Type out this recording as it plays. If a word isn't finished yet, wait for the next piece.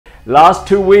Last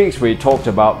 2 weeks we talked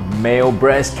about male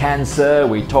breast cancer,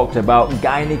 we talked about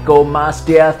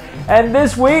gynecomastia, and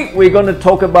this week we're going to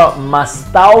talk about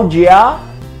mastalgia.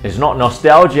 It's not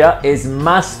nostalgia, it's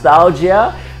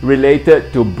mastalgia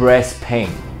related to breast pain.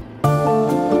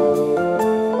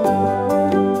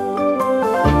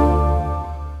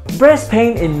 Breast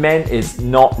pain in men is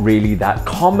not really that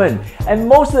common, and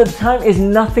most of the time it's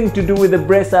nothing to do with the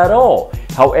breast at all.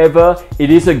 However,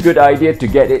 it is a good idea to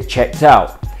get it checked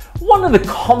out. One of the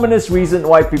commonest reasons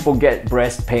why people get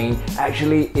breast pain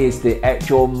actually is the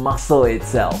actual muscle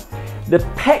itself. The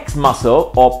pec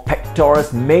muscle, or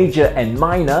pectoris major and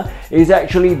minor, is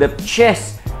actually the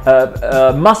chest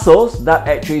muscles that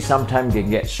actually sometimes can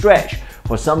get stretched.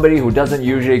 For somebody who doesn't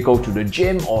usually go to the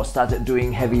gym or started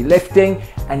doing heavy lifting,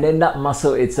 and then that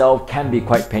muscle itself can be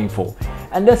quite painful.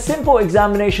 And the simple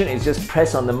examination is just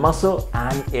press on the muscle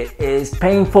and it is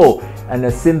painful. And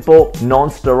a simple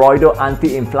non-steroidal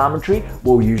anti-inflammatory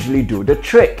will usually do the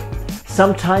trick.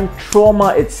 Sometimes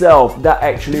trauma itself that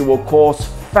actually will cause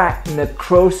fat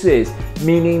necrosis,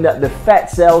 meaning that the fat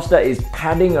cells that is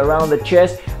padding around the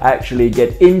chest actually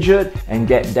get injured and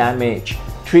get damaged.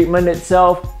 Treatment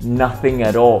itself, nothing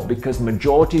at all, because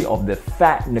majority of the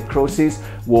fat necrosis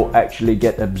will actually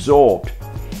get absorbed.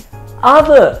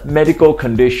 Other medical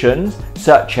conditions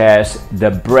such as the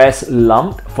breast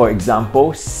lump, for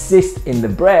example, cyst in the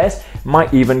breast,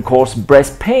 might even cause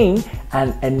breast pain,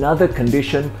 and another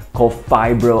condition called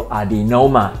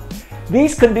fibroadenoma.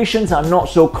 These conditions are not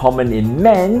so common in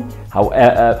men,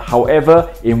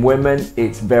 however, in women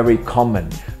it's very common.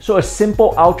 So a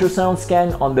simple ultrasound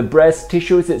scan on the breast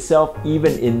tissues itself,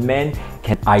 even in men,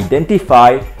 can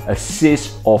identify a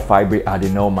cyst or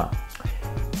fibroadenoma.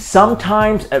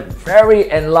 Sometimes a very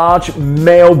enlarged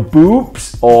male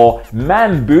boobs or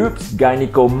man boobs,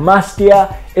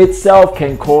 gynecomastia, itself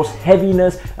can cause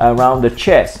heaviness around the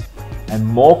chest. And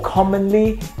more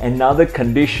commonly, another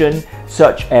condition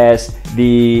such as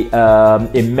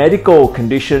in medical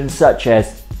conditions such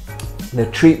as the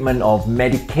treatment of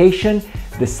medication,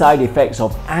 the side effects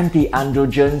of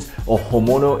anti-androgens or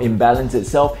hormonal imbalance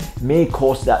itself may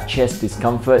cause that chest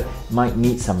discomfort, might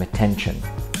need some attention.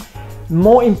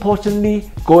 More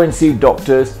importantly, go and see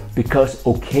doctors, because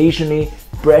occasionally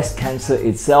breast cancer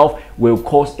itself will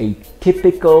cause a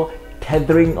typical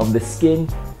tethering of the skin,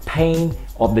 pain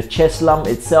of the chest lump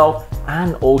itself,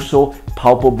 and also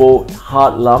palpable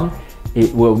hard lump.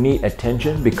 It will need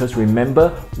attention, because remember,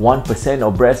 1%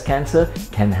 of breast cancer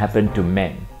can happen to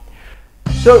men.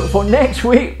 So for next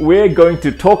week, we're going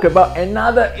to talk about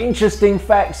another interesting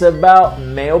facts about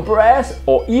male breast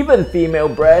or even female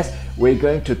breast. We're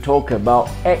going to talk about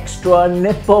extra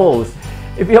nipples.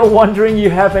 If you're wondering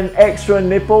you have an extra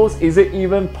nipples, is it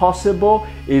even possible?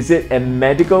 Is it a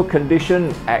medical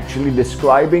condition actually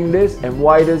describing this? And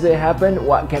why does it happen?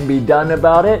 What can be done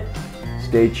about it?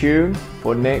 Stay tuned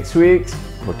for next week's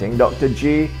Putting Dr.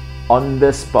 G on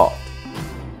the Spot.